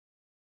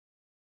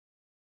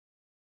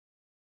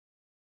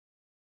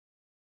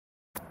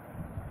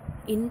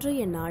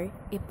இன்றைய நாள்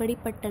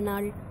எப்படிப்பட்ட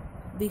நாள்?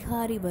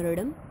 விகாரி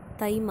வருடம்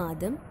தை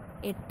மாதம்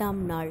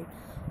 8ஆம் நாள்.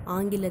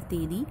 ஆங்கில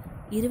தேதி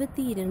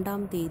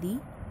 22ஆம் தேதி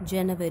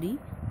ஜனவரி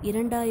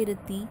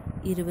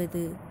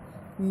 2020.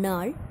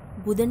 நாள்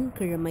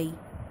புதன்கிழமை.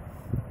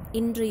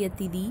 இன்றைய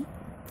திதி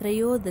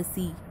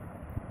திரையோதசி.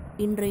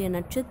 இன்றைய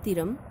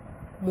நட்சத்திரம்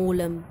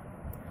மூலம்.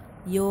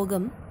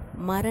 யோகம்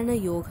மரண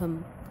யோகம்.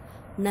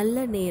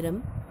 நல்ல நேரம்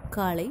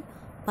காலை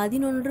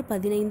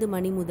 11:15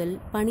 மணி முதல்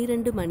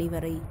 12 மணி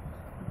வரை.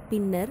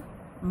 பின்னர்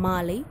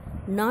மாலை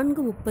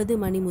 4:30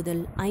 மணி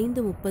முதல்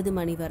 5:30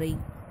 மணி வரை.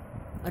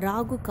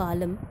 ராகு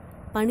காலம்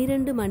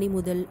 12 மணி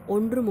முதல்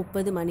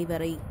 1:30 மணி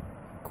வரை.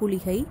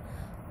 குளிகை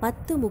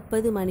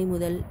 10:30 மணி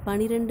முதல்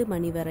 12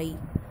 மணி வரை.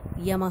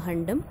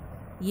 யமகண்டம்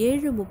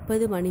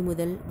 7:30 மணி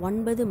முதல்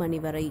 9 மணி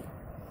வரை.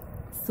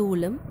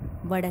 சூலம்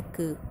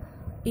வடக்கு.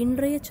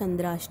 இன்றைய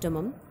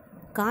சந்திராஷ்டமம்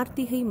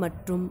கார்த்திகை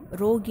மற்றும்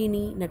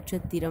ரோகிணி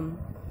நட்சத்திரம்.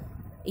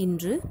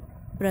 இன்று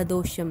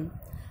பிரதோஷம்.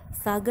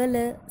 சகல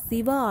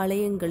சிவ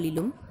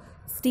ஆலயங்களிலும்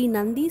ஸ்ரீ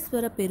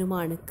நந்தீஸ்வர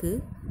பெருமானுக்கு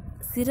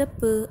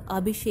சிறப்பு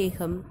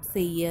அபிஷேகம்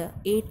செய்ய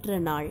ஏற்ற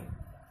நாள்.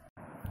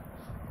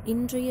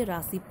 இன்றைய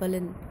ராசி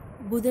பலன்.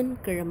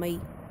 புதன்கிழமை.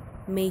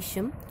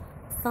 மேஷம்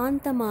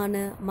சாந்தமான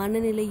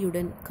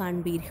மனநிலையுடன்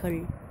காண்பீர்கள்.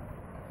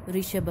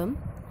 ரிஷபம்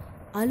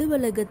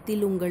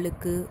அலுவலகத்தில்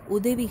உங்களுக்கு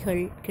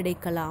உதவிகள்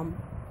கிடைக்கலாம்.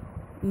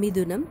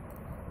 மிதுனம்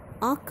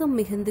ஆக்கம்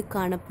மிகுந்து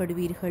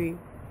காணப்படுவீர்கள்.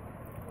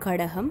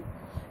 கடகம்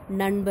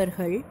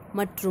நண்பர்கள்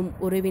மற்றும்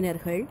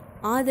உறவினர்கள்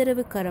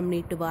ஆதரவு கரம்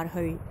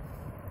நீட்டுவார்கள்.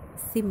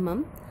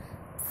 சிம்மம்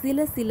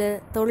சில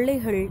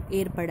தொல்லைகள்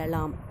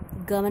ஏற்படலாம்,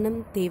 கவனம்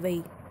தேவை.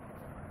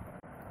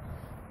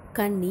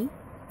 கன்னி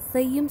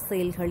செய்யும்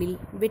செயல்களில்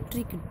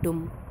வெற்றி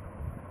கிட்டும்.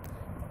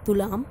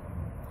 துலாம்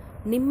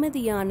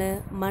நிம்மதியான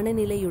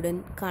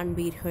மனநிலையுடன்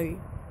காண்பீர்கள்.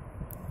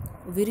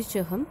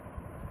 விருச்சகம்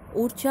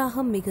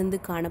உற்சாகம் மிகுந்து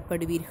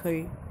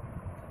காணப்படுவீர்கள்.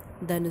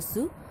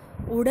 தனுசு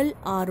உடல்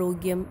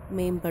ஆரோக்கியம்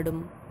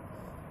மேம்படும்.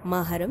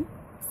 மகரம்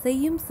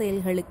செய்யும்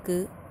செயல்களுக்கு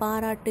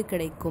பாராட்டு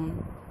கிடைக்கும்.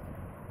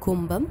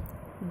 கும்பம்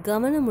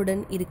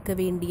கவனமுடன் இருக்க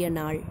வேண்டிய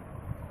நாள்.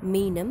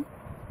 மீனம்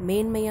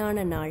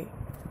மேன்மையான நாள்.